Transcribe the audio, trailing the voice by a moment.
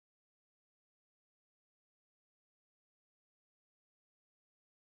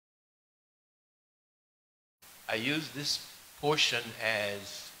I use this portion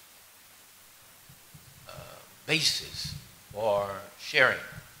as basis for sharing.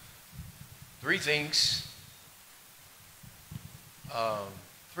 Three things.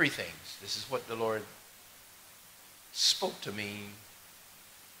 Three things. This is what the Lord spoke to me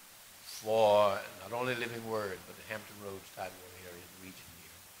for not only Living Word, but the Hampton Roads, Tidewater area, the region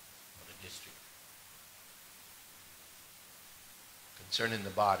here, or the district. Concerning the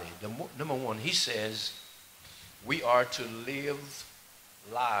body. Number one, he says, we are to live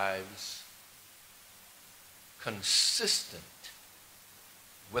lives consistent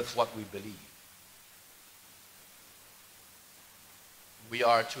with what we believe. We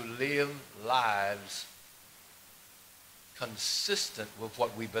are to live lives consistent with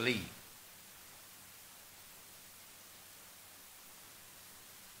what we believe.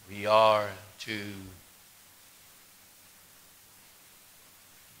 We are to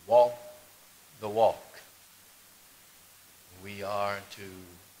walk the walk. We are to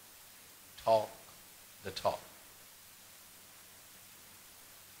talk the talk.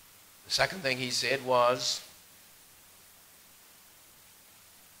 The second thing he said was,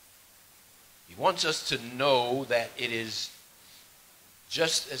 he wants us to know that it is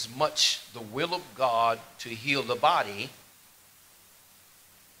just as much the will of God to heal the body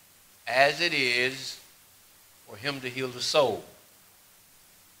as it is for him to heal the soul.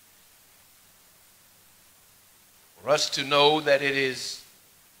 For us to know that it is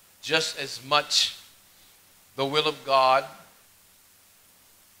just as much the will of God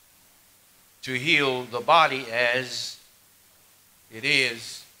to heal the body as it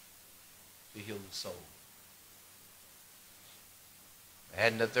is to heal the soul.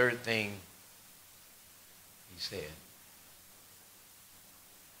 And the third thing he said,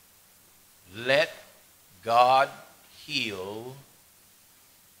 let God heal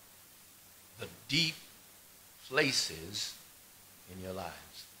the deep places in your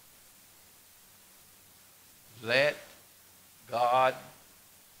lives. Let God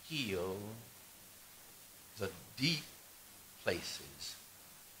heal the deep places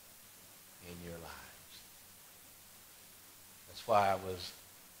in your lives. That's why I was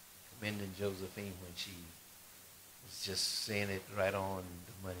commending Josephine when she was just saying it right on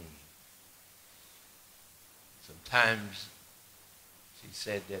the money. Sometimes she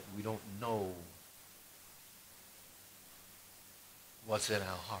said that we don't know what's in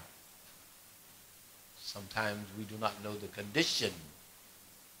our heart. Sometimes we do not know the condition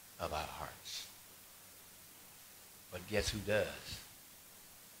of our hearts. But guess who does?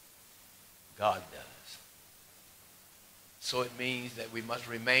 God does. So it means that we must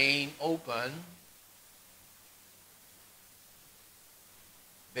remain open,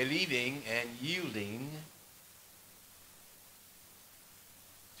 believing and yielding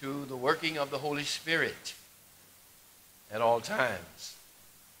to the working of the Holy Spirit at all times.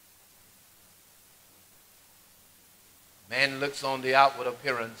 Man looks on the outward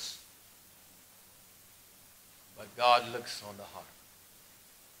appearance, but God looks on the heart.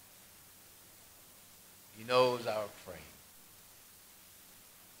 He knows our frame.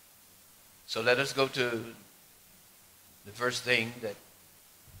 So let us go to the first thing that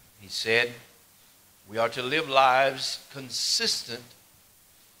he said. We are to live lives consistent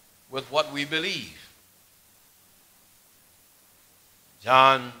with what we believe.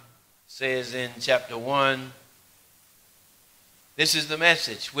 John says in chapter 1, this is the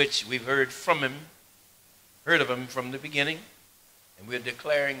message which we've heard of him from the beginning, and we're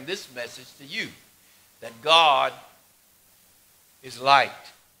declaring this message to you, that God is light,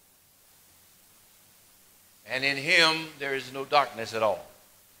 and in him there is no darkness at all.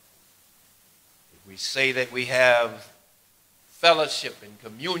 If we say that we have fellowship and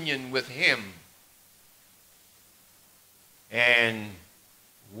communion with him and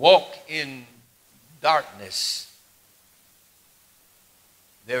walk in darkness,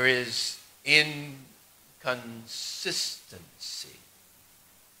 there is inconsistency.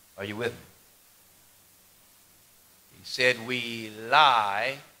 Are you with me? He said we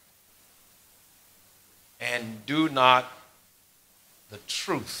lie and do not the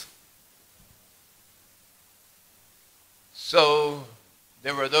truth. So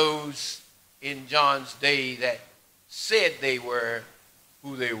there were those in John's day that said they were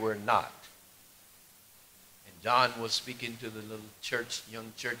who they were not. And John was speaking to the little church,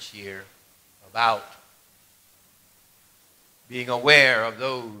 young church here, about being aware of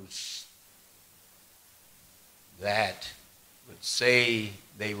those that would say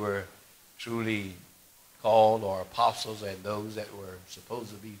they were truly called or apostles, and those that were supposed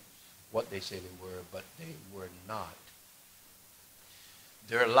to be what they say they were, but they were not.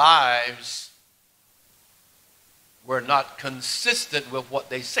 Their lives were not consistent with what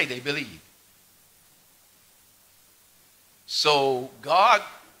they say they believe. So God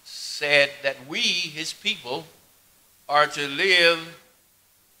said that we, his people, are to live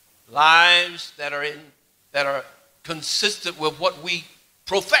lives that are consistent with what we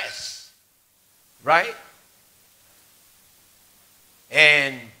profess, right?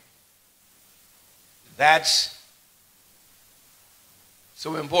 And that's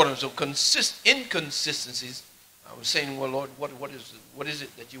so important. So inconsistencies. I was saying, well, Lord, what is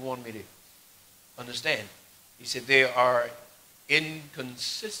it that you want me to understand? He said there are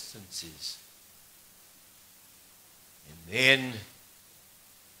inconsistencies. And then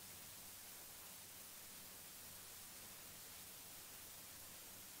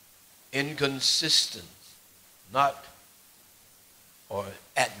inconsistent, not or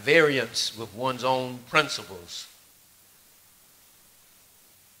at variance with one's own principles.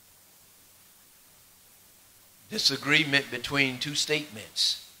 Disagreement between two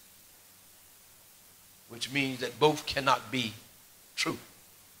statements, which means that both cannot be true.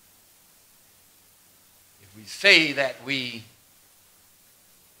 If we say that we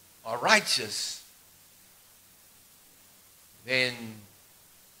are righteous, then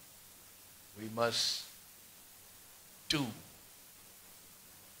we must do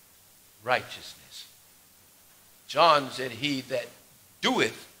righteousness. John said, he that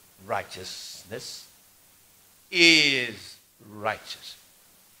doeth righteousness is righteous.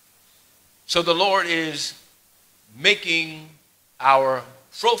 So the Lord is making our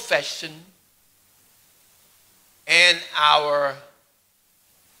profession and our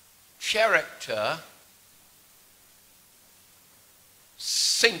character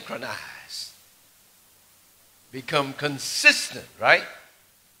synchronize, become consistent, right?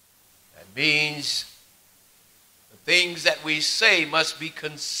 That means the things that we say must be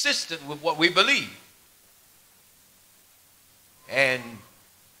consistent with what we believe. And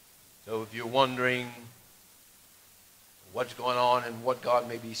so if you're wondering what's going on and what God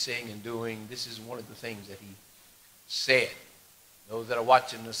may be saying and doing, this is one of the things that he said. Those that are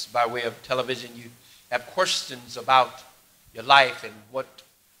watching us by way of television, you have questions about your life and what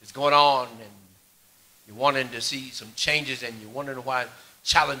is going on, and you're wanting to see some changes, and you're wondering why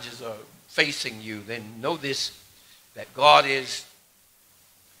challenges are facing you, then know this, that God is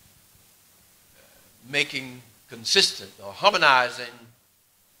making consistent or harmonizing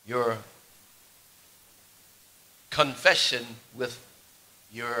your confession with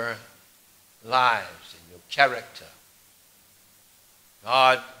your lives and your character.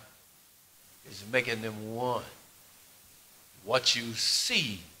 God is making them one. What you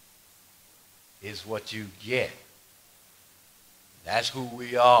see is what you get. That's who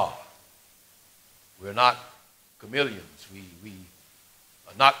we are. We're not chameleons. We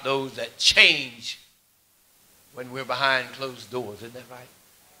are not those that change when we're behind closed doors. Isn't that right?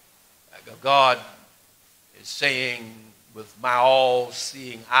 God is saying, with my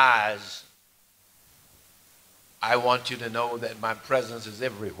all-seeing eyes, I want you to know that my presence is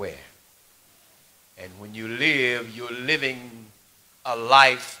everywhere. And when you live, you're living a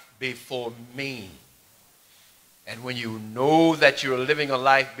life before me. And when you know that you're living a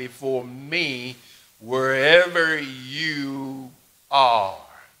life before me, wherever you are,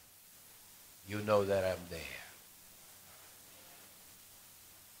 you know that I'm there.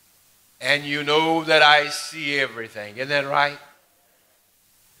 And you know that I see everything. Isn't that right?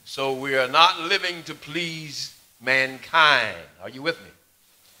 So we are not living to please mankind. Are you with me?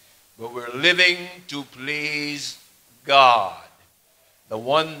 But we're living to please God, the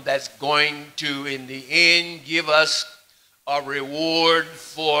one that's going to, in the end, give us a reward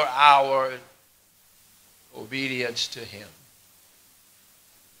for our obedience to him.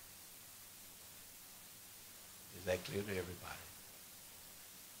 Is that clear to everybody?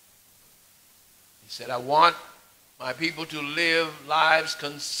 He said, I want my people to live lives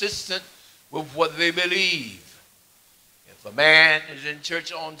consistent with what they believe. If a man is in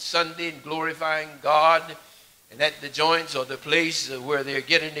church on Sunday and glorifying God, and at the joints or the place where they're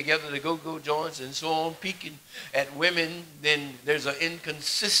getting together, the go-go joints and so on, peeking at women, then there's an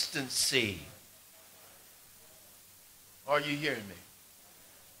inconsistency. Are you hearing me?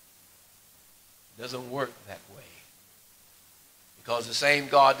 It doesn't work that way. Because the same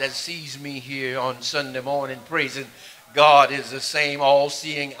God that sees me here on Sunday morning praising God is the same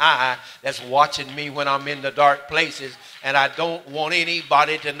all-seeing eye that's watching me when I'm in the dark places, and I don't want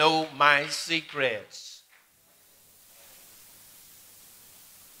anybody to know my secrets.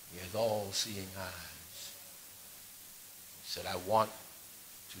 He has all-seeing eyes. He said, I want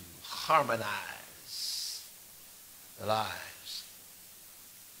to harmonize the lives.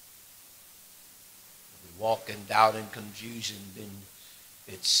 We walk in doubt and confusion, then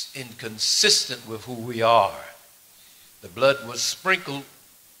it's inconsistent with who we are. The blood was sprinkled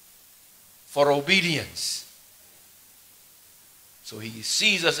for obedience. So he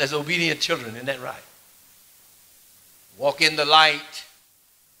sees us as obedient children, isn't that right? Walk in the light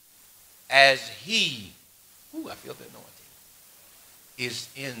as he, I feel the anointing, is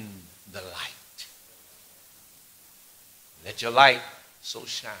in the light. Let your light so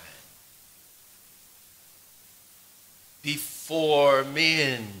shine before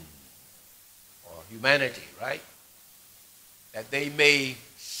men or humanity, right? That they may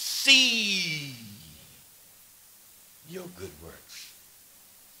see your good works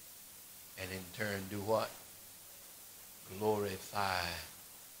and in turn do what? Glorify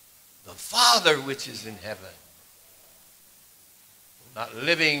the Father which is in heaven. We're not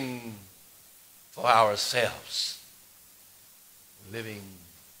living for ourselves. We're living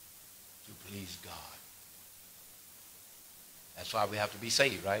to please God. That's why we have to be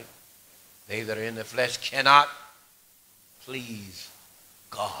saved, right? They that are in the flesh cannot please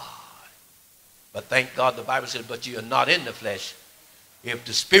God. But thank God the Bible says, but you are not in the flesh if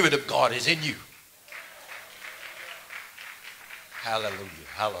the Spirit of God is in you. Hallelujah,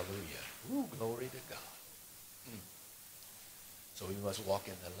 hallelujah. Ooh, glory to God. So we must walk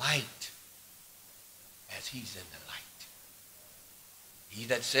in the light as he's in the light. He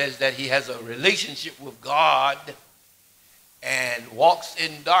that says that he has a relationship with God and walks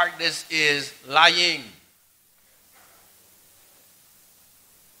in darkness is lying.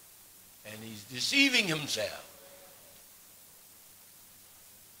 And he's deceiving himself.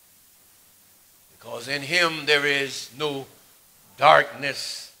 Because in him there is no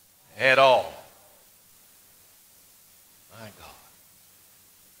darkness at all. My God.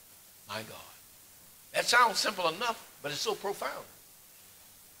 My God. That sounds simple enough, but it's so profound.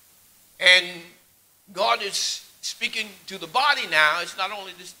 And God is speaking to the body now. It's not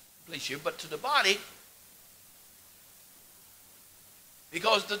only this place here, but to the body.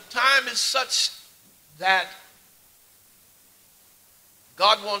 Because the time is such that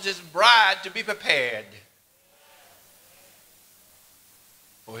God wants his bride to be prepared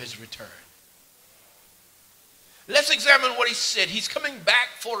for his return. Let's examine what he said. He's coming back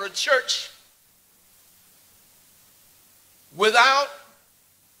for a church without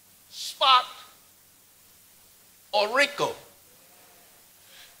spot or wrinkle.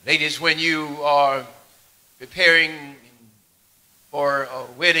 Ladies, when you are preparing for a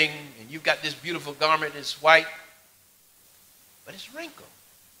wedding and you've got this beautiful garment, it's white, but it's wrinkled.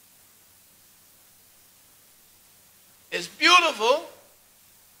 It's beautiful,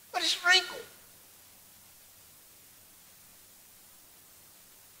 but it's wrinkled.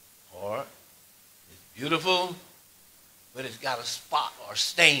 Or it's beautiful, but it's got a spot or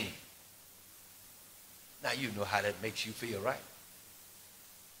stain. Now you know how that makes you feel, right?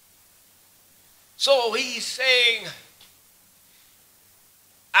 So he's saying,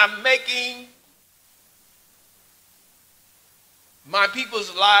 I'm making my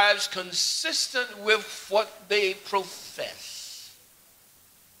people's lives consistent with what they profess.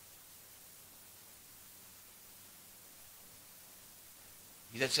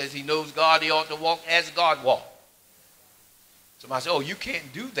 He that says he knows God, he ought to walk as God walked. Somebody says, oh, you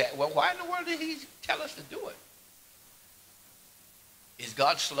can't do that. Well, why in the world did he tell us to do it? Is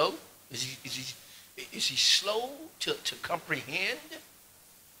God slow? Is he slow to comprehend?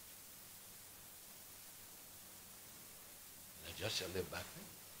 The just shall live by faith.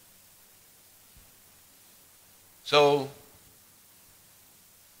 So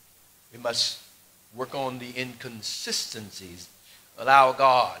we must work on the inconsistencies. Allow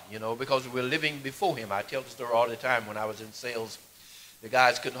God, because we're living before him. I tell the story all the time. When I was in sales, the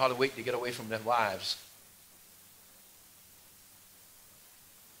guys couldn't hardly wait to get away from their wives.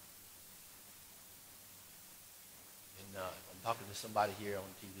 And I'm talking to somebody here on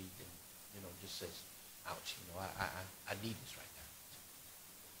TV, and just says, ouch, I need this right now.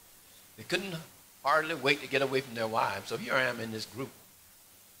 They couldn't hardly wait to get away from their wives. So here I am in this group.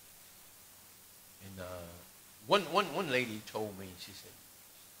 And one lady told me, she said,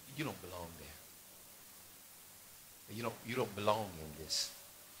 you don't belong there. You don't belong in this.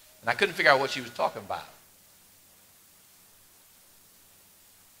 And I couldn't figure out what she was talking about.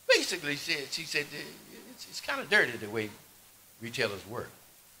 Basically, she said it's kind of dirty the way retailers work.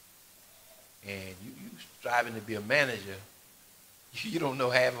 And you striving to be a manager, you don't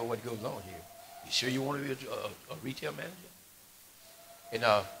know half of what goes on here. You sure you want to be a retail manager? And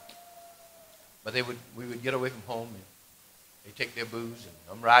but we would get away from home, and they take their booze, and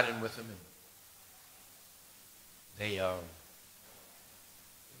I'm riding with them, and they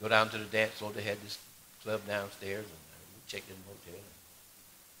go down to the dance floor. They had this club downstairs, and we checked in the motel. And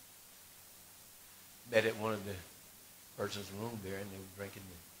met at one of the person's room there, and they were drinking.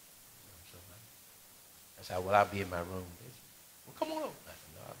 So I said, well, I'll be in my room. They said, well, come on over. I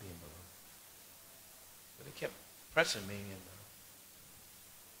said, no, I'll be in my room. But they kept pressing me, and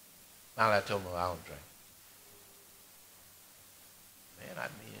finally I told them, I don't drink. Man, I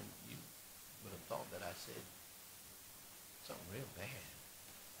mean, you would have thought that I said something real bad.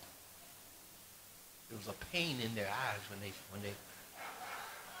 There was a pain in their eyes when they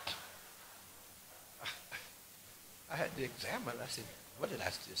I had to examine. I said, what did I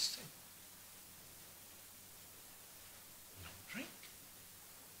just say? You don't drink?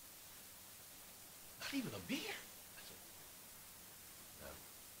 Not even a beer? I said, no.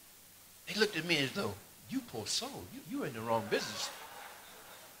 They looked at me as though, you poor soul, you're in the wrong business.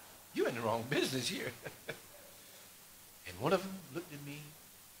 You're in the wrong business here. And one of them looked at me,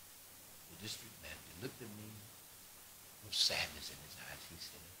 the district manager looked at me with sadness in his eyes. He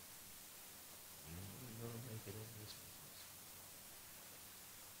said, you're going to make it in this business.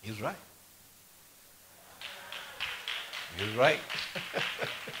 He was right. He was right.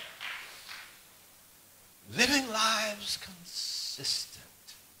 Living lives consistent,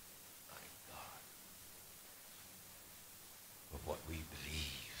 my God, with what we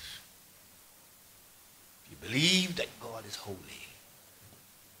believe. If you believe that God is holy,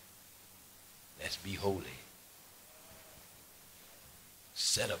 let's be holy.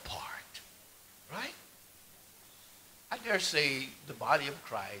 Set apart. Right? I dare say the body of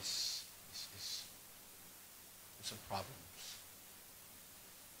Christ is some problems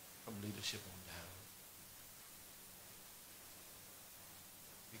from leadership on down.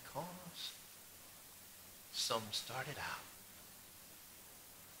 Because some started out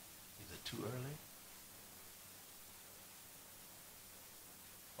either too early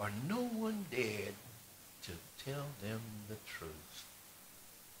or no one dared to tell them the truth.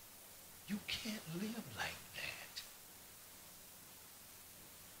 You can't live like that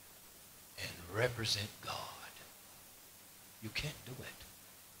and represent God. You can't do it.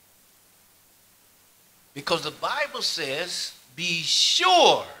 Because the Bible says, be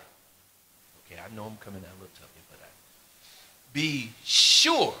sure. Okay, I know I'm coming out a little tough here, but be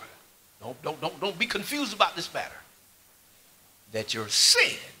sure. Don't be confused about this matter. That your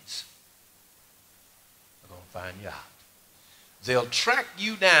sins are going to find you out. They'll track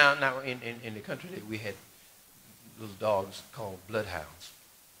you down. Now, in the country, we had little dogs called bloodhounds.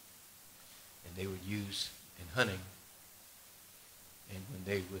 And they were used in hunting. And when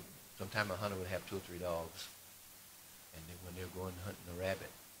they would, sometimes a hunter would have 2 or 3 dogs. And then when they were going hunting a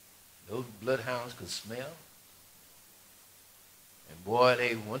rabbit, those bloodhounds could smell. And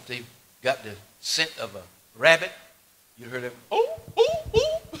boy, once they got the scent of a rabbit, you heard them, oh, oh,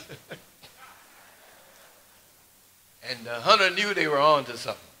 oh. And the hunter knew they were on to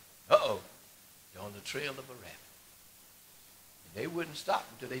something. Uh-oh, you're on the trail of a rabbit. And they wouldn't stop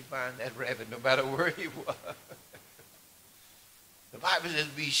until they find that rabbit, no matter where he was. The Bible says,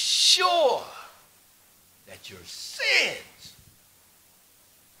 be sure that your sins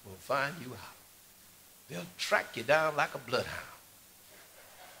will find you out. They'll track you down like a bloodhound.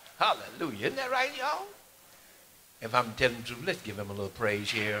 Hallelujah. Isn't that right, y'all? If I'm telling the truth, let's give him a little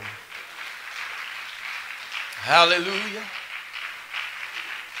praise here. Hallelujah.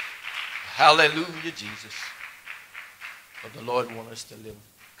 Hallelujah, Jesus. But the Lord wants us to live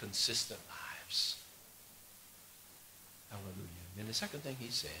consistent lives. Hallelujah. And the second thing he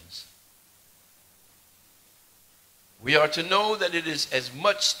says, we are to know that it is as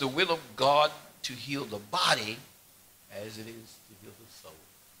much the will of God to heal the body as it is to heal the soul.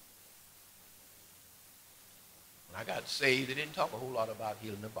 When I got saved, they didn't talk a whole lot about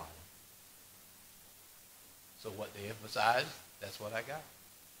healing the body. So what they emphasized, that's what I got.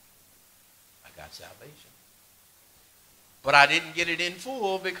 I got salvation. But I didn't get it in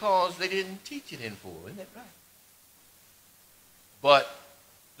full because they didn't teach it in full. Isn't that right? But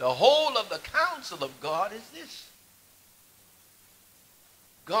the whole of the counsel of God is this.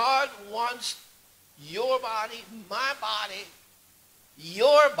 God wants your body, my body,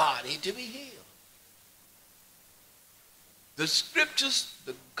 your body to be healed. The scriptures,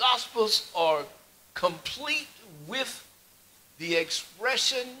 the gospels are complete with the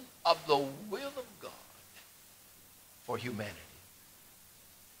expression of the will of God for humanity.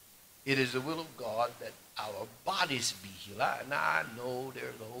 It is the will of God that our bodies be healed. Now I know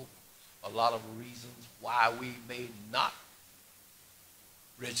there's a lot of reasons why we may not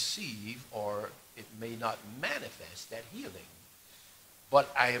receive or it may not manifest that healing.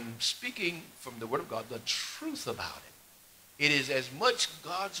 But I am speaking from the Word of God, the truth about it. It is as much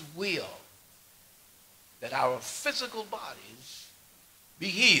God's will that our physical bodies be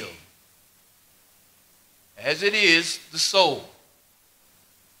healed, as it is the soul.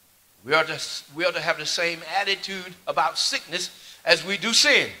 We are to have the same attitude about sickness as we do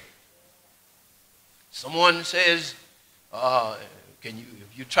sin. Someone says,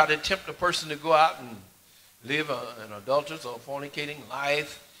 if you try to tempt a person to go out and live an adulterous or fornicating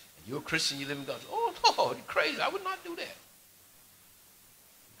life, and you're a Christian, you live in God, oh, no, you're crazy. I would not do that.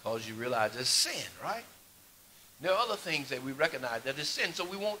 Because you realize it's sin, right? There are other things that we recognize that is sin, so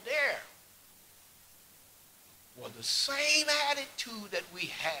we won't dare. Well, the same attitude that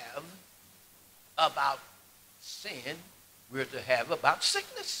we have about sin, we're to have about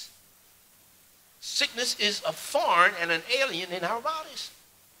sickness. Sickness is a foreign and an alien in our bodies.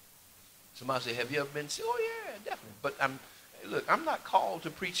 Somebody say, have you ever been sick? Oh, yeah, definitely. But I'm not called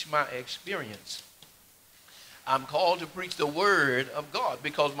to preach my experience. I'm called to preach the word of God,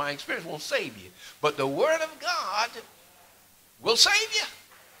 because my experience won't save you. But the word of God will save you.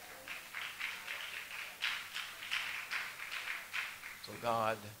 So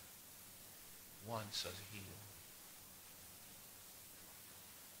God wants us healed.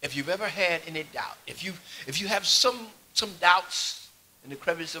 If you've ever had any doubt, if you have some doubts in the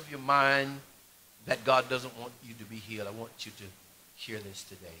crevice of your mind that God doesn't want you to be healed, I want you to hear this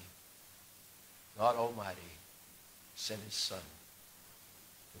today. God Almighty sent his son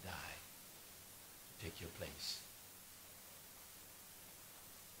to die, to take your place,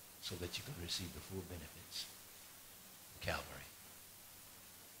 so that you can receive the full benefits of Calvary.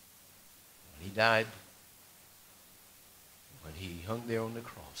 When he died, when he hung there on the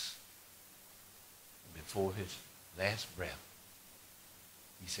cross, before his last breath,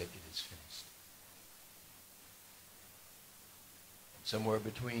 he said, it is finished. And somewhere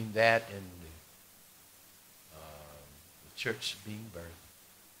between that and the church being birthed,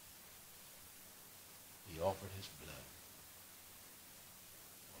 he offered his blood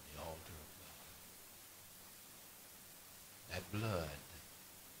on the altar of God. That blood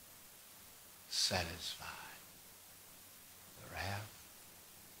satisfied the wrath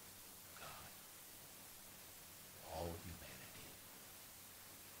of God for all humanity.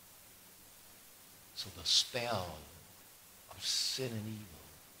 So the spell of sin and evil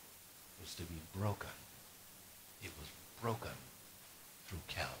was to be broken. It was broken through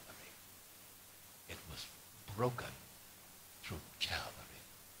Calvary. It was broken through Calvary.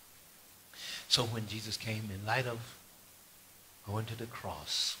 So when Jesus came, in light of going to the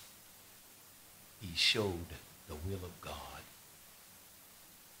cross, he showed the will of God.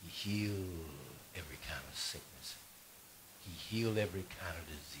 He healed every kind of sickness. He healed every kind of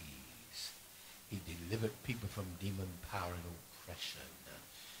disease. He delivered people from demon power and oppression.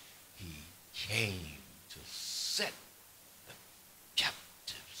 He came to set the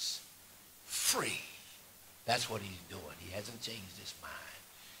captives free. That's what he's doing. He hasn't changed his mind.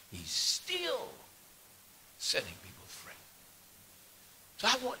 He's still setting people free. So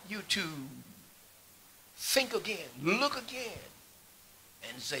I want you to think again, look again,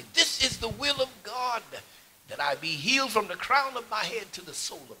 and say, this is the will of God, that I be healed from the crown of my head to the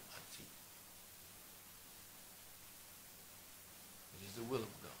sole of my feet. It is the will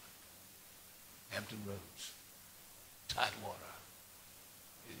of God. Hampton Roads, Tidewater.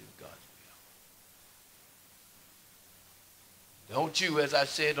 It is God's will. Don't you, as I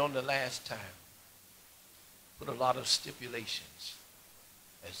said on the last time, put a lot of stipulations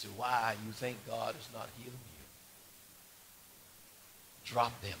as to why you think God is not healing you.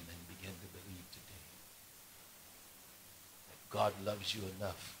 Drop them and begin to believe today that God loves you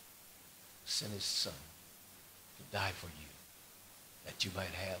enough to send his son to die for you, that you might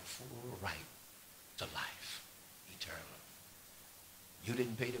have full right to life eternal. You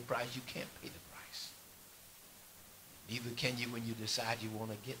didn't pay the price. You can't pay the price. Neither can you when you decide you want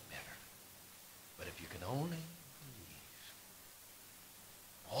to get better. But if you can only believe,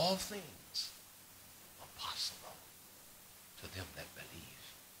 all things are possible to them that believe.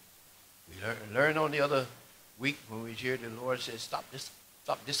 We learned on the other week when we were here, the Lord said, stop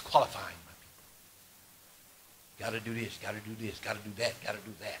disqualifying my people. Got to do this, got to do this, got to do that, got to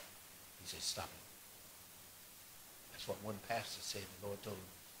do that. He said, stop it. That's what one pastor said. The Lord told him,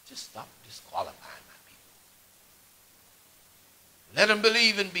 just stop disqualifying my people. Let them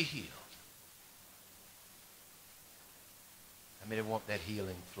believe and be healed. How many want that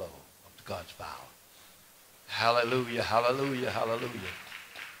healing flow of God's power? Hallelujah, hallelujah, hallelujah.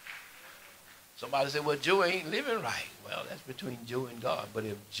 Somebody said, well, Joe ain't living right. Well, that's between Joe and God. But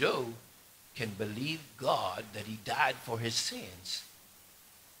if Joe can believe God that he died for his sins,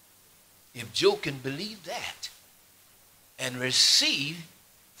 if Joe can believe that and receive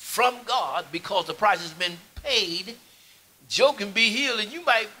from God because the price has been paid, Joe can be healed, and you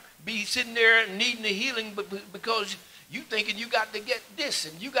might be sitting there needing a healing because you thinking you got to get this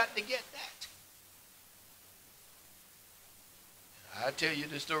and you got to get that. I'll tell you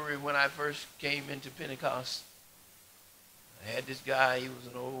the story when I first came into Pentecost. I had this guy, he was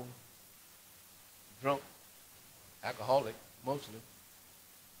an old drunk, alcoholic mostly.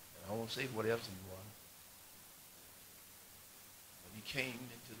 And I won't say what else he was. But he came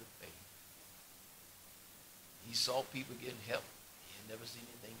into the faith. He saw people getting help. He had never seen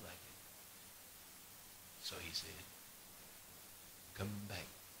anything like it. So he said, come back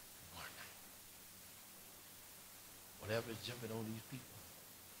tomorrow night. Whatever is jumping on these people,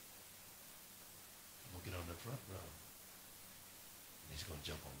 I'm going to get on the front row. And he's going to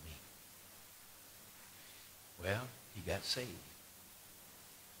jump on me. Well, he got saved.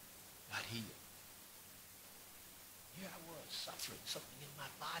 Got healed. Here I was suffering something in my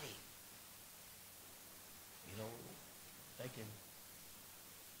body. You know, thinking.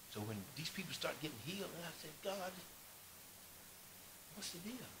 So when these people start getting healed, and I said, God, what's the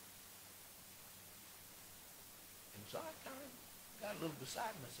deal? And so I kind of got a little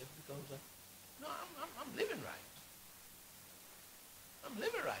beside myself because, I'm living right. I'm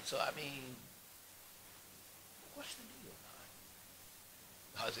living right. So, I mean, what's the deal, God?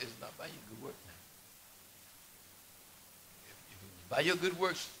 God says, it's not by your good work now. If it was by your good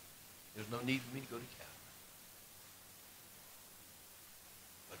works, there's no need for me to go to Calvary.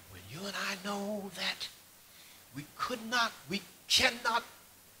 But when you and I know that we cannot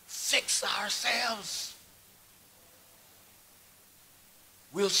fix ourselves,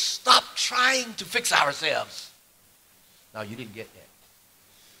 we'll stop trying to fix ourselves. Now, you didn't get that.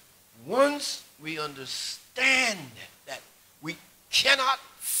 Once we understand that we cannot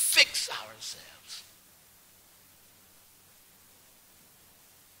fix ourselves,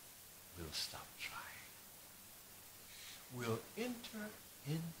 we'll stop trying. We'll enter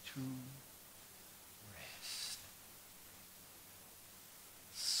into rest.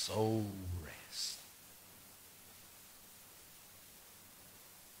 Soul rest.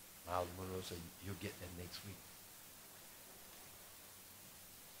 Miles Monroe said, you'll get that next week.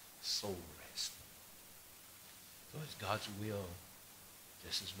 Soul rest. So it's God's will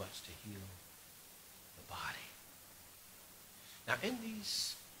just as much to heal the body. Now in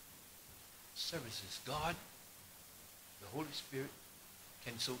these services, God, the Holy Spirit,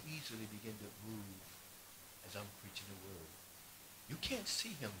 can so easily begin to move as I'm preaching the word. You can't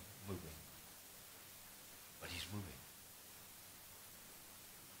see him moving, but he's moving.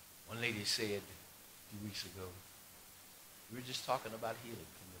 One lady said a few weeks ago, we were just talking about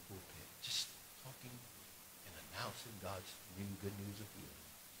healing from the pulpit, just talking and announcing God's good news of healing.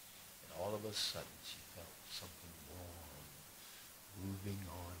 And all of a sudden, she felt something warm moving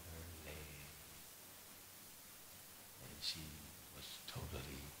on her leg. And she was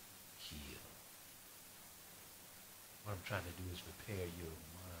totally healed. What I'm trying to do is prepare your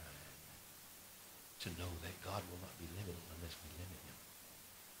mind to know that God will not be limited unless we limit him.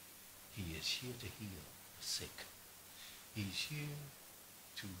 He is here to heal the sick. He's here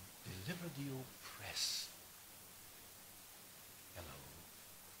to deliver the oppressed. Hello.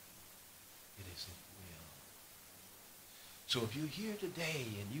 It is his will. So if you're here today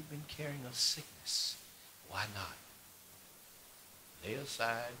and you've been carrying a sickness, why not? Lay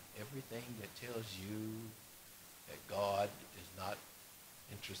aside everything that tells you that God is not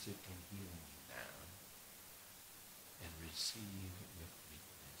interested in healing you now and receive with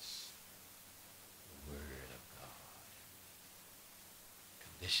meekness the word of God.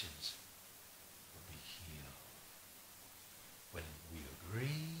 Conditions will be healed when we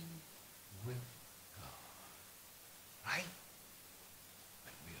agree with God. Right?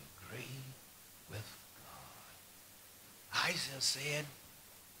 When we agree with God. Isaiah said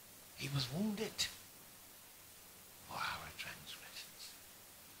he was wounded for our transgressions.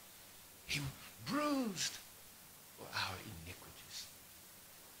 He was bruised for our iniquities.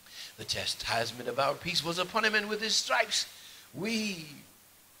 The chastisement of our peace was upon him, and with his stripes we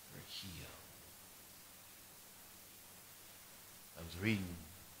were healed. I was reading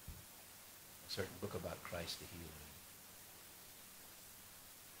a certain book about Christ the healer.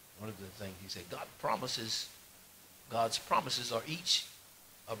 One of the things he said, God's promises are each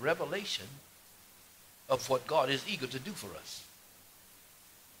a revelation of what God is eager to do for us.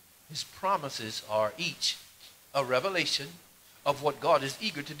 His promises are each a revelation of what God is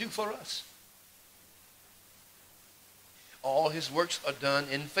eager to do for us. All his works are done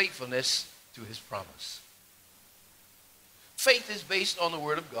in faithfulness to his promise. Faith is based on the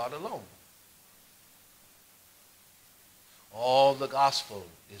word of God alone. All the gospel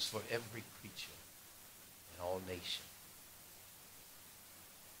is for every creature in all nations.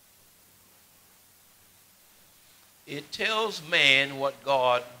 It tells man what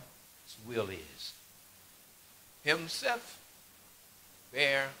God's will is. Himself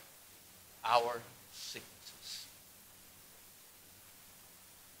bear our sicknesses.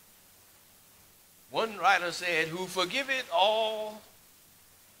 One writer said, who forgiveth all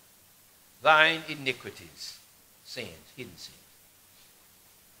thine iniquities, sins, hidden sins,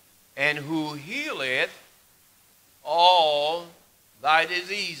 and who healeth all thy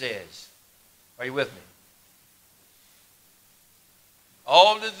diseases. Are you with me?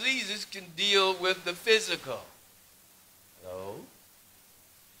 All diseases can deal with the physical. Hello?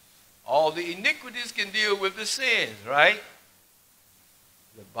 All the iniquities can deal with the sins, right?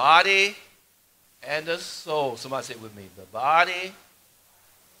 The body and the soul. Somebody say it with me. The body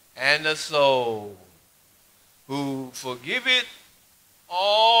and the soul. Who forgiveth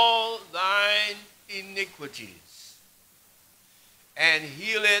all thine iniquities and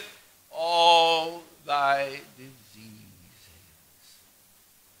healeth all thy diseases.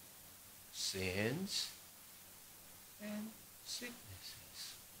 Sins and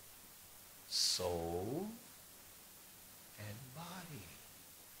sicknesses, soul and body.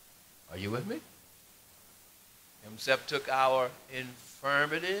 Are you with me? Himself took our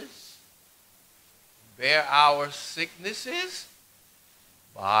infirmities, bear our sicknesses,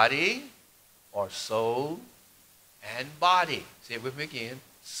 body or soul and body. Say it with me again.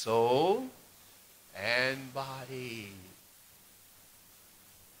 Soul and body.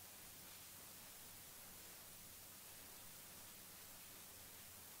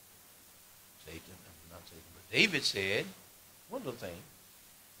 David said, one little thing,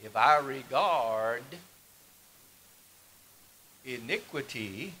 if I regard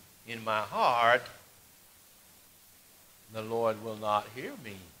iniquity in my heart, the Lord will not hear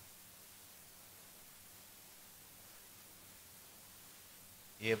me.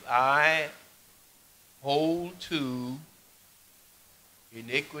 If I hold to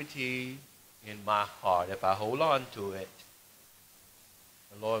iniquity in my heart, if I hold on to it,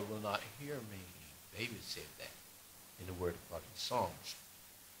 the Lord will not hear me. David said that in the Word of God in Psalms.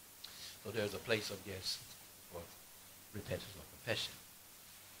 So there's a place of yes for repentance or confession.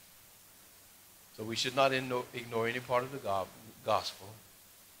 So we should not ignore any part of the gospel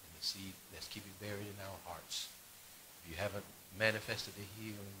and the seed that's keeping buried in our hearts. If you haven't manifested the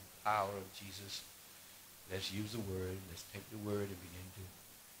healing power of Jesus, let's use the Word. Let's take the Word and begin to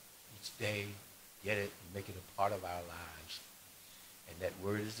each day get it and make it a part of our lives. And that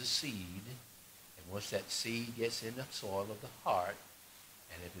Word is the seed. And once that seed gets in the soil of the heart,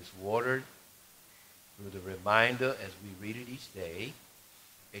 and it is watered through the reminder as we read it each day,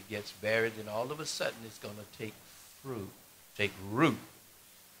 it gets buried, and all of a sudden it's going to take root.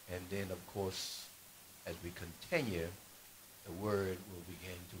 And then, of course, as we continue, the Word will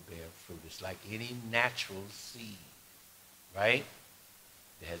begin to bear fruit. It's like any natural seed, right?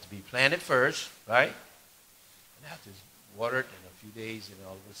 It has to be planted first, right? And after it's watered in a few days, and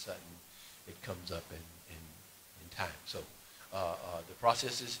all of a sudden it comes up in time. So the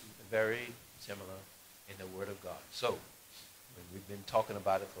process is very similar in the Word of God. So we've been talking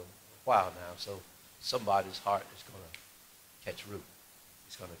about it for a while now. So somebody's heart is going to catch root.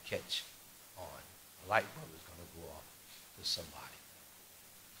 It's going to catch on. A light bulb is going to go off to somebody.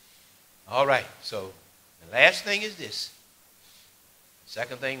 All right. So the last thing is this. The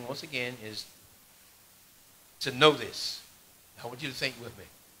second thing, once again, is to know this. I want you to think with me.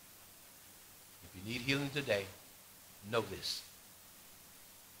 If you need healing today, know this.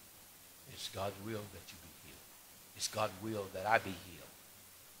 It's God's will that you be healed. It's God's will that I be healed.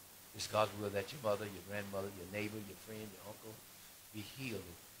 It's God's will that your mother, your grandmother, your neighbor, your friend, your uncle be healed.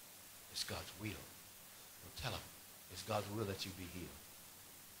 It's God's will. So tell them, it's God's will that you be healed.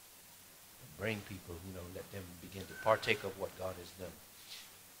 And bring people, let them begin to partake of what God has done.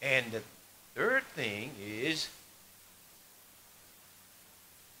 And the third thing is,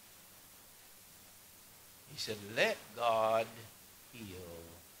 he said, let God heal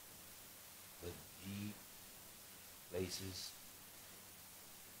the deep places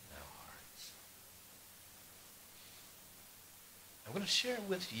in our hearts. I'm going to share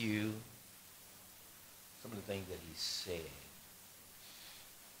with you some of the things that he said.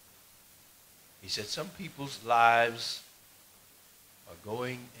 He said some people's lives are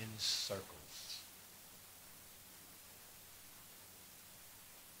going in circles.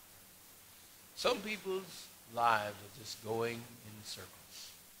 Some people's lives are just going in circles.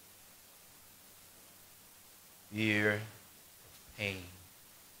 Fear of pain,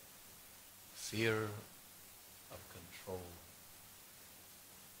 fear of control,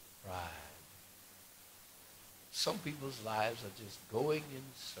 Pride. Some people's lives are just going in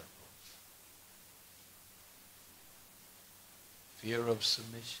circles. Fear of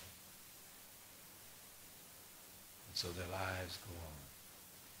submission. And so their lives go on.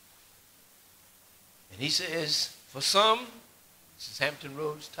 And he says, for some, this is Hampton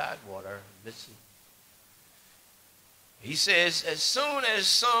Roads Tidewater, listen. He says, as soon as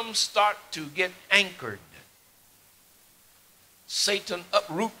some start to get anchored, Satan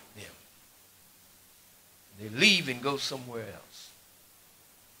uproot them. They leave and go somewhere else.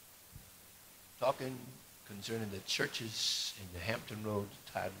 Talking concerning the churches in the Hampton Roads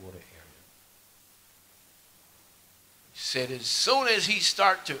Tidewater area. He said as soon as he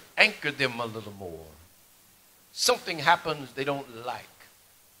start to anchor them a little more, something happens they don't like.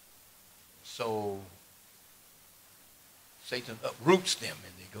 So Satan uproots them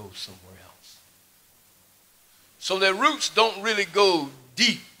and they go somewhere else. So their roots don't really go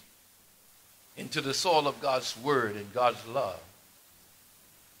deep into the soil of God's word and God's love,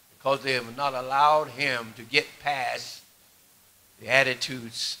 because they have not allowed him to get past the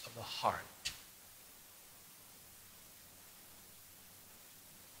attitudes of the heart.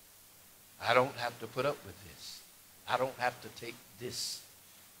 I don't have to put up with this. I don't have to take this.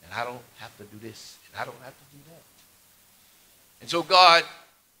 And I don't have to do this. And I don't have to do that. And so God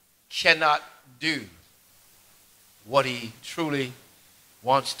cannot do what he truly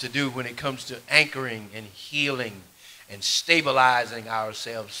wants to do when it comes to anchoring and healing and stabilizing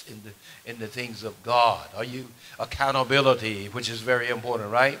ourselves in the things of God. Are you accountability, which is very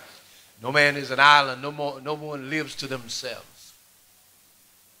important, right? No man is an island. No one lives to themselves.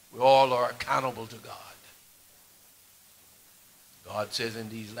 We all are accountable to God. God says in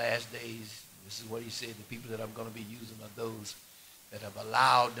these last days, this is what he said, the people that I'm going to be using are those that have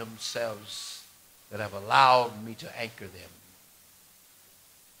allowed themselves, that have allowed me to anchor them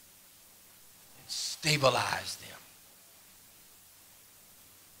and stabilize them,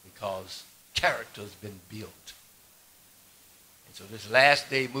 because character has been built. And so this last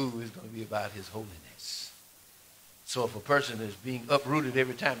day move is going to be about his holiness. So if a person is being uprooted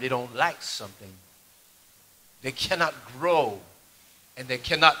every time they don't like something, they cannot grow and they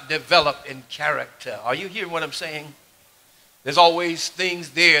cannot develop in character. Are you hearing what I'm saying? There's always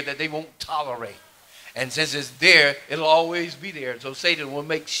things there that they won't tolerate. And since it's there, it'll always be there. So Satan will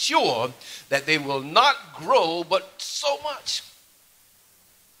make sure that they will not grow but so much.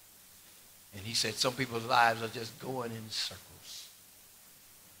 And he said some people's lives are just going in circles.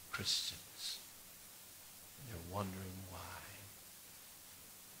 Christians. And they're wondering why.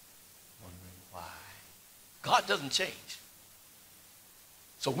 Wondering why. God doesn't change.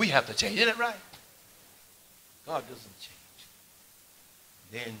 So we have to change. Isn't that right? God doesn't change.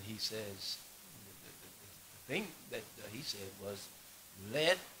 Then he says, the thing that he said was,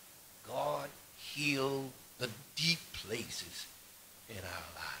 let God heal the deep places in our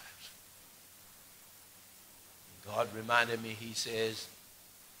lives. And God reminded me, he says,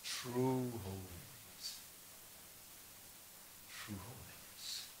 true holiness. True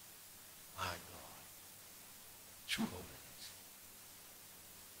holiness. My God. True holiness.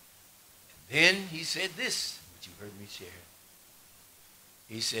 And then he said this, which you heard me share.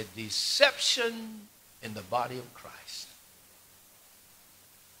 He said, deception in the body of Christ.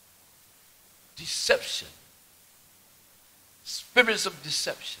 Deception. Spirits of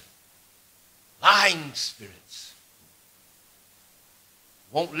deception. Lying spirits.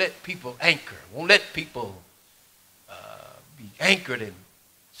 Won't let people anchor. Won't let people be anchored and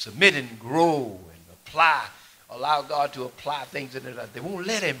submit and grow and apply. Allow God to apply things in their life. They won't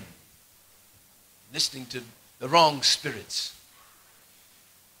let him. Listening to the wrong spirits.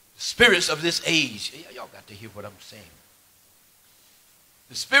 Spirits of this age. Y'all got to hear what I'm saying.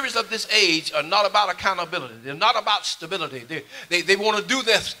 The spirits of this age are not about accountability. They're not about stability. They want to do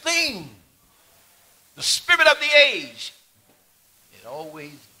their thing. The spirit of the age, it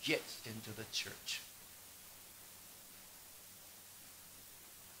always gets into the church.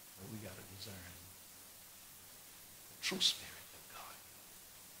 But we got to discern the true spirit of God.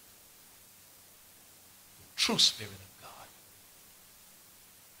 The true spirit of God.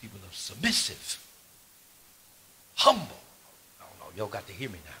 People are submissive, humble. I don't know, y'all got to hear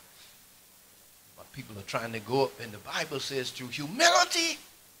me now. But people are trying to go up, and the Bible says through humility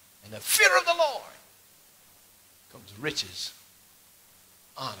and the fear of the Lord comes riches,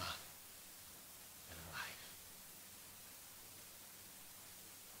 honor, and life.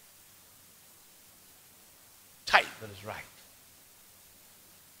 Tight, but it's right.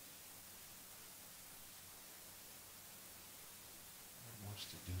 God wants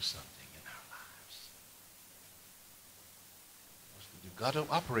to do something in our lives. He wants to do. God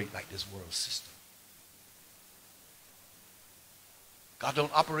don't operate like this world system. God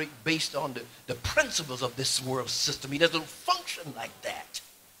don't operate based on the principles of this world system. He doesn't function like that.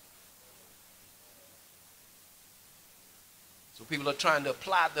 So people are trying to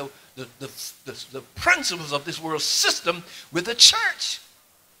apply the principles of this world system with the church.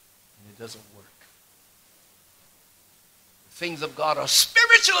 And it doesn't work. The things of God are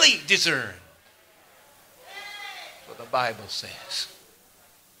spiritually discerned. That's what the Bible says.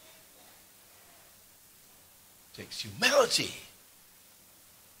 It takes humility.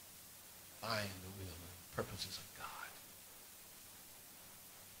 Find the will and purposes of God.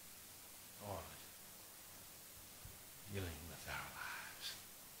 Lord, dealing with our lives.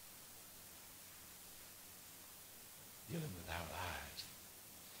 Dealing with our lives.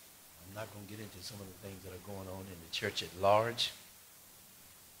 I'm not going to get into some of the things that are going on in the church at large.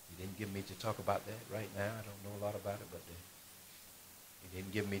 He didn't give me to talk about that right now. I don't know a lot about it, but he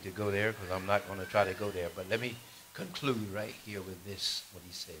didn't give me to go there because I'm not going to try to go there. But let me conclude right here with this, what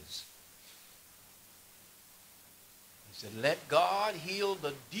he says. He said, let God heal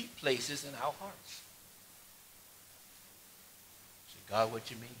the deep places in our hearts. I said, God, what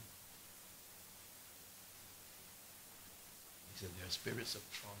you mean? He said, there are spirits of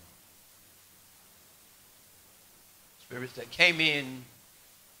trauma. Spirits that came in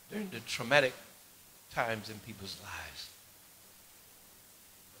during the traumatic times in people's lives.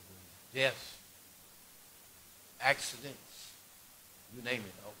 Death, accidents, you name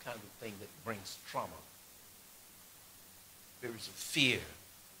it, all kinds of things that brings trauma. Spirits of fear,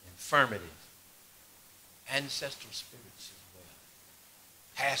 infirmities, ancestral spirits as well,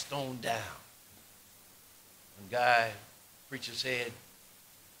 passed on down. One guy, preacher said,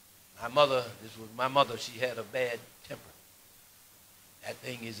 this was my mother, she had a bad temper. That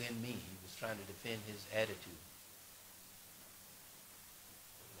thing is in me. He was trying to defend his attitude.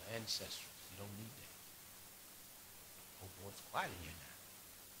 The ancestors, you don't need that. Oh boy, it's quiet in here now.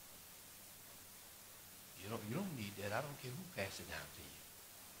 You don't need that. I don't care who passed it down to you.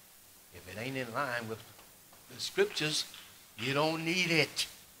 If it ain't in line with the scriptures, you don't need it.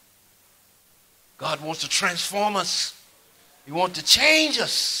 God wants to transform us. He wants to change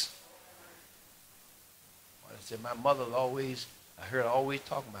us. Well, I said, my mother I heard her always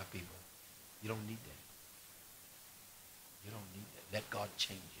talking about people. You don't need that. You don't need that. Let God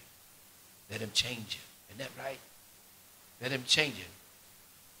change you. Let him change you. Isn't that right? Let him change you.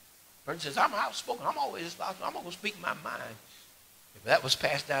 Person says, I'm outspoken. I'm going to speak my mind. If that was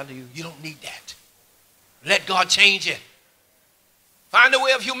passed down to you, you don't need that. Let God change you. Find a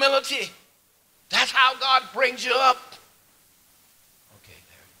way of humility. That's how God brings you up. Okay,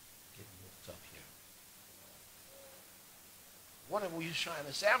 Larry, getting a little tough here. What are you trying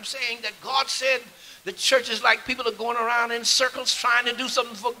to say? I'm saying that God said the church is like people are going around in circles trying to do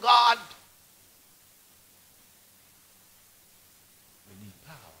something for God. We need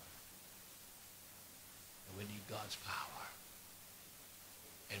power. And we need God's power.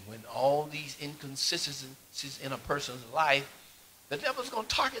 And when all these inconsistencies in a person's life, the devil's going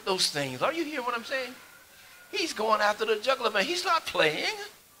to target those things. Are you hearing what I'm saying? He's going after the jugular vein. He's not playing.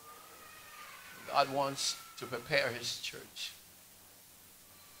 God wants to prepare his church.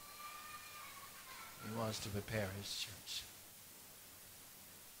 He wants to prepare his church.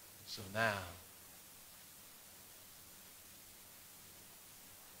 So now,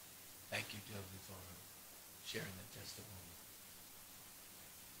 thank you, Josie, for sharing that testimony.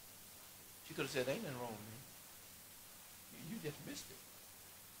 She could have said, ain't nothing wrong with me. You just missed it.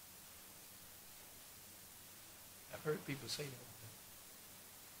 I've heard people say that.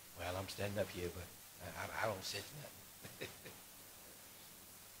 Well, I'm standing up here, but I don't sense nothing.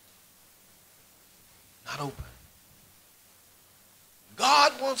 Not open.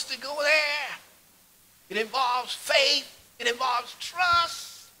 God wants to go there. It involves faith. It involves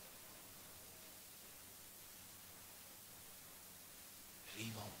trust.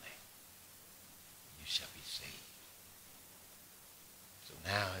 Believe only. You shall be saved. So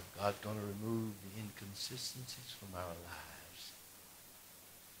now, if God's going to remove the inconsistencies from our lives,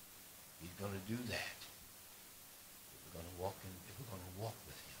 he's going to do that. If we're going to walk with him. If we're going to walk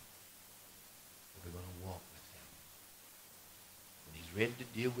with him. When he's ready to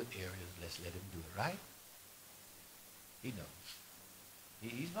deal with areas, let's let him do it, right? He knows.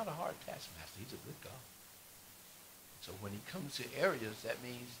 He's not a hard taskmaster. He's a good God. So when he comes to areas, that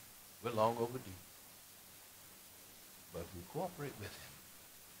means we're long overdue. But if we cooperate with him,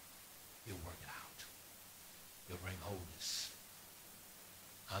 he'll work it out. He'll bring wholeness.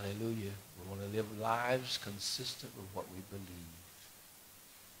 Hallelujah. We want to live lives consistent with what we believe.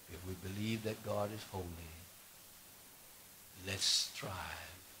 If we believe that God is holy, let's strive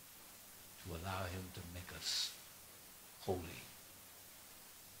to allow him to make us holy,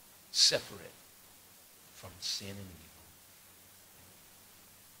 separate from sin and evil.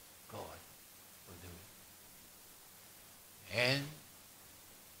 God will do it. And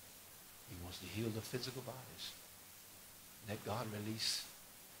he wants to heal the physical bodies. Let God release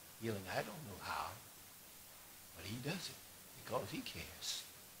healing. I don't know how, but he does it because he cares.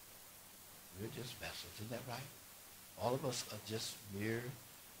 We're just vessels, isn't that right? All of us are just we're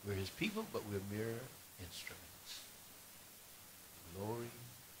his people, but we're mere instruments. Glory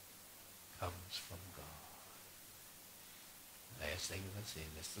comes from God. Last thing I say,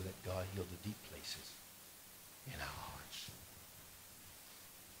 let's let God heal the deep places in our hearts.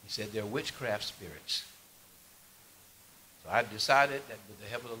 He said there are witchcraft spirits. So I decided that with the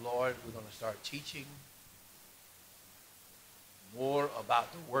help of the Lord, we're going to start teaching more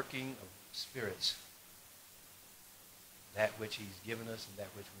about the working of spirits, that which he's given us and that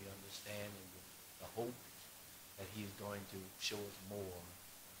which we understand, and the hope that he is going to show us more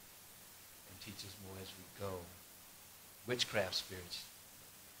and teach us more as we go. Witchcraft spirits.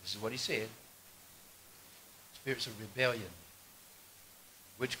 This is what he said. Spirits of rebellion.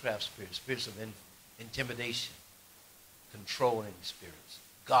 Witchcraft spirits. Spirits of intimidation. Controlling spirits.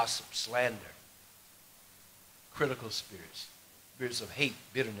 Gossip, slander. Critical spirits. Spirits of hate,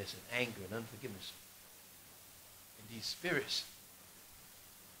 bitterness, and anger, and unforgiveness. And these spirits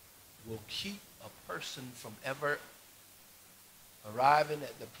will keep a person from ever arriving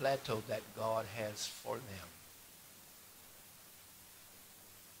at the plateau that God has for them.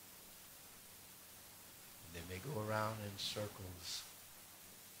 And they may go around in circles,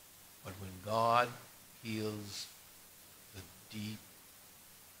 but when God heals the deep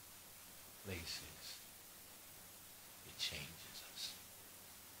places, it changes us.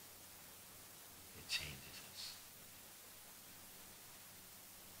 It changes us.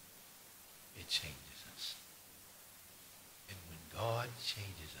 It changes us. And when God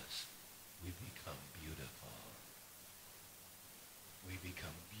changes us, we become beautiful. We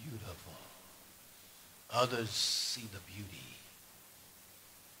become beautiful. Others see the beauty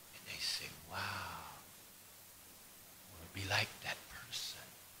and they say, wow, I want to be like that person.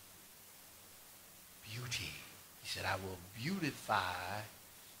 Beauty. He said, I will beautify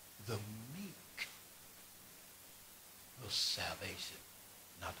the meek with salvation,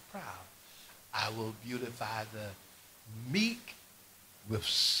 not the proud. I will beautify the meek with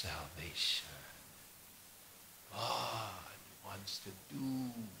salvation. God wants to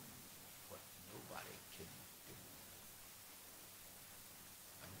do what nobody can do.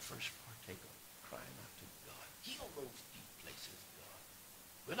 I'm the first partaker crying out to God. Heal those deep places, God.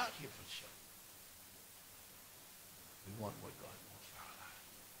 We're not here for show. We want what God wants for our lives.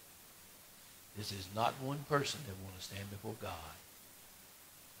 This is not one person that wants to stand before God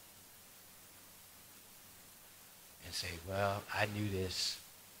and say, well, I knew this,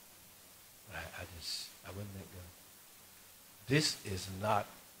 but I wouldn't let go. This is not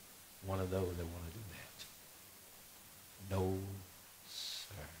one of those that want to do that. No,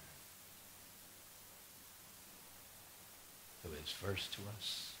 sir. So it's first to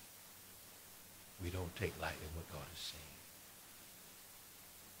us. We don't take lightly what God is saying.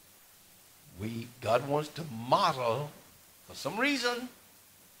 God wants to model, for some reason,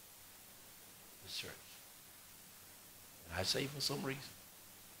 the church. And I say for some reason.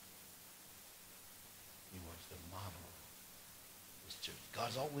 He wants to model this church.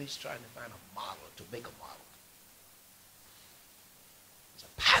 God's always trying to find a model, to make a model. It's a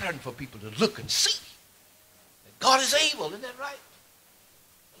pattern for people to look and see that God is able. Isn't that right?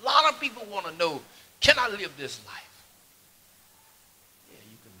 A lot of people want to know, can I live this life? Yeah,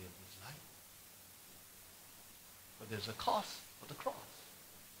 you can live this life. But there's a cost for the cross.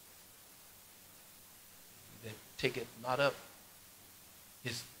 That take it not up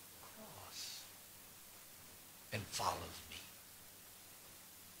his cross and follows me.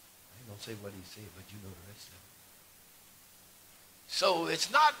 I ain't going to say what he said, but you know the rest of it. So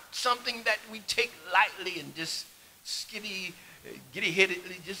it's not something that we take lightly and just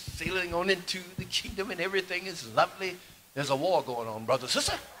giddy-headedly just sailing on into the kingdom and everything is lovely. There's a war going on, brother,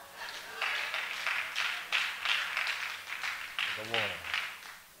 sister. There's a war.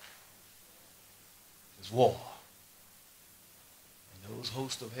 There's war. And those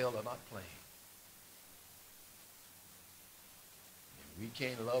hosts of hell are not playing. If we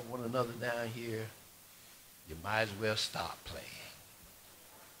can't love one another down here, you might as well stop playing.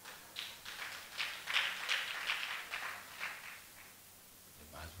 You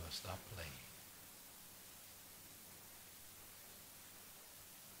might as well stop playing.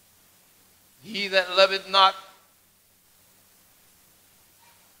 He that loveth not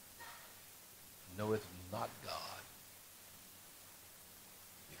not God,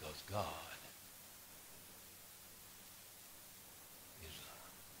 because God is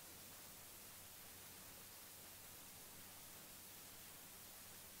love.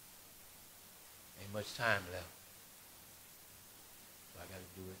 Ain't much time left, so I got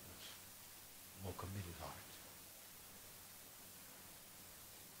to do it with a more committed heart.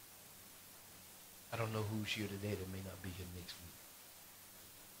 I don't know who's here today that may not be here next week.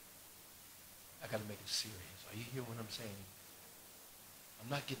 I got to make it serious. Are you hearing what I'm saying? I'm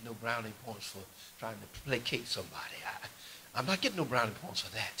not getting no brownie points for trying to placate somebody. I'm not getting no brownie points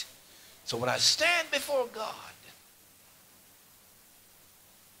for that. So when I stand before God,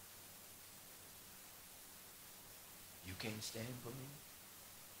 you can't stand for me,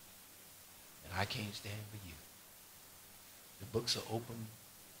 and I can't stand for you. The books are open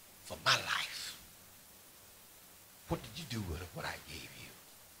for my life. What did you do with what I gave you?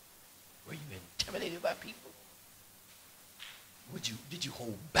 Were you intimidated by people? Did you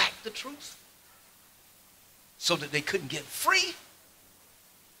hold back the truth so that they couldn't get free?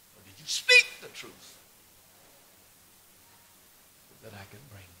 Or did you speak the truth so that I can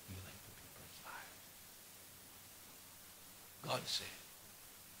bring healing to people's lives? God said,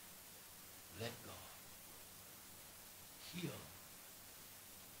 let God heal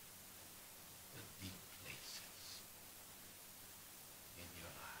the deep places in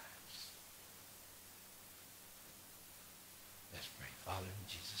your lives. Let's pray. Father, in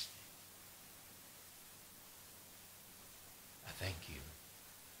Jesus' name, I thank you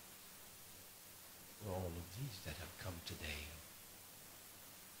for all of these that have come today.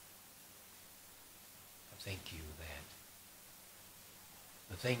 I thank you that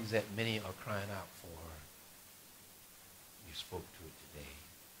the things that many are crying out for, you spoke to it today.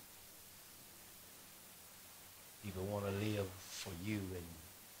 People want to live for you, and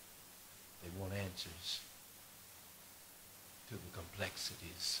they want answers to the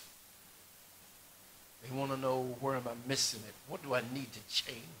complexities. They want to know, where am I missing it? What do I need to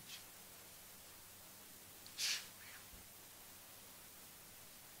change?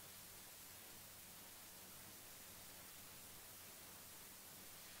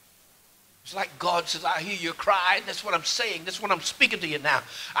 It's like God says, I hear you cry, and that's what I'm saying. That's what I'm speaking to you now.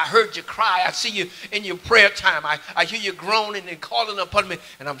 I heard you cry. I see you in your prayer time. I hear you groaning and calling upon me,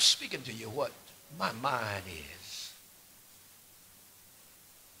 and I'm speaking to you what my mind is.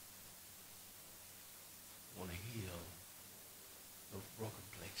 I want to heal those broken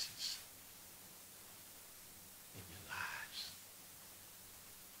places in your lives.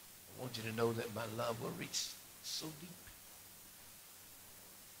 I want you to know that my love will reach so deep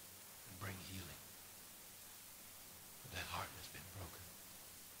and bring healing for that heart that's been broken,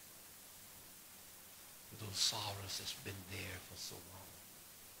 for those sorrows that's been there for so long.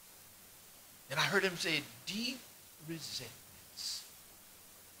 And I heard him say, deep resentments.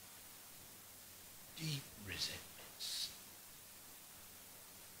 Deep resentments.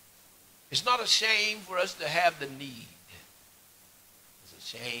 It's not a shame for us to have the need. It's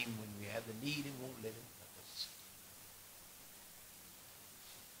a shame when we have the need and won't let it help us.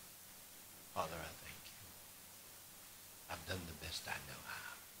 Father, I thank you. I've done the best I know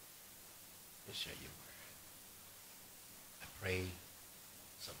how to share your word. I pray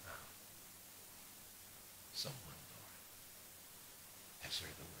somehow someone, Lord, has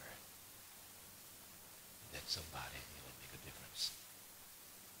heard the word, that somebody will make a difference.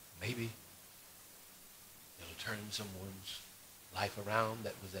 Maybe it'll turn someone's life around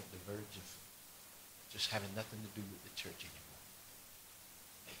that was at the verge of just having nothing to do with the church anymore.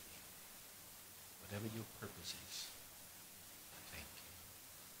 Maybe. Whatever your purpose is, I thank you.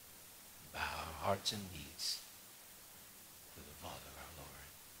 We bow our hearts and knees to the Father, our Lord.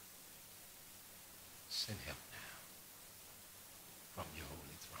 Send help now from your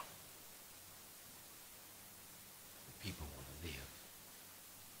holy throne. The people want to live.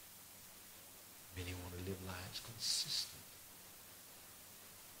 Many want to live lives consistent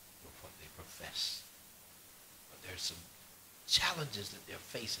with what they profess. But there's some challenges that they're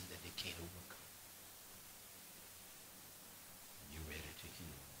facing that they can't overcome. And you're ready to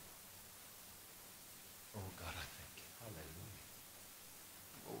heal. Oh, God, I thank you. Hallelujah.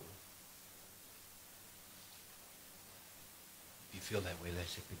 Glory. If you feel that way,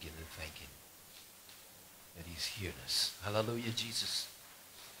 let's just begin to thank him that he's hearing us. Hallelujah, Jesus.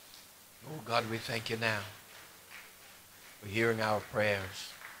 Oh, God, we thank you now for hearing our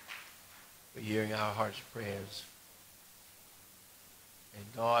prayers, for hearing our heart's prayers. And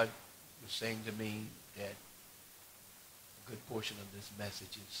God was saying to me that a good portion of this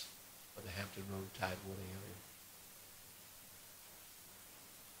message is for the Hampton Road Tidewater area.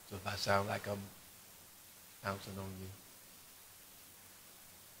 So if I sound like I'm pouncing on you.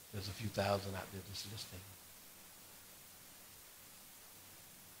 There's a few thousand out there just listening.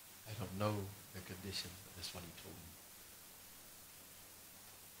 I don't know the condition, but that's what he told me.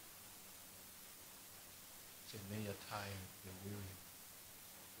 He said, many are tired, they're weary.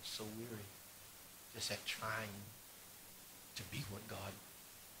 They're so weary. Just at trying to be what God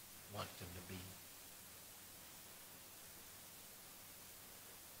wants them to be.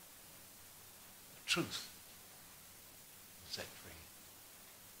 The truth will set free.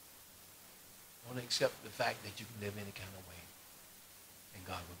 Don't accept the fact that you can live any kind of way and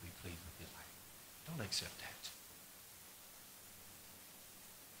God will be pleased with your life. Don't accept that.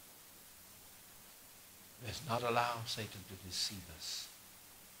 Let's not allow Satan to deceive us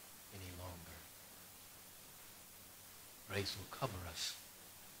any longer. Grace will cover us,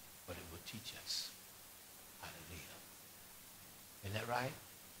 but it will teach us how to live. Isn't that right?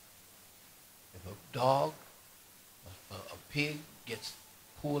 If a dog, a pig gets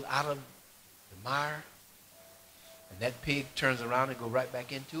pulled out of the mire, and that pig turns around and go right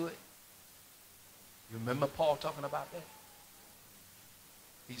back into it. You remember Paul talking about that?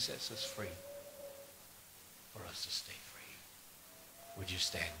 He sets us free for us to stay free. Would you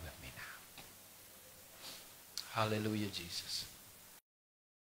stand with me now? Hallelujah, Jesus.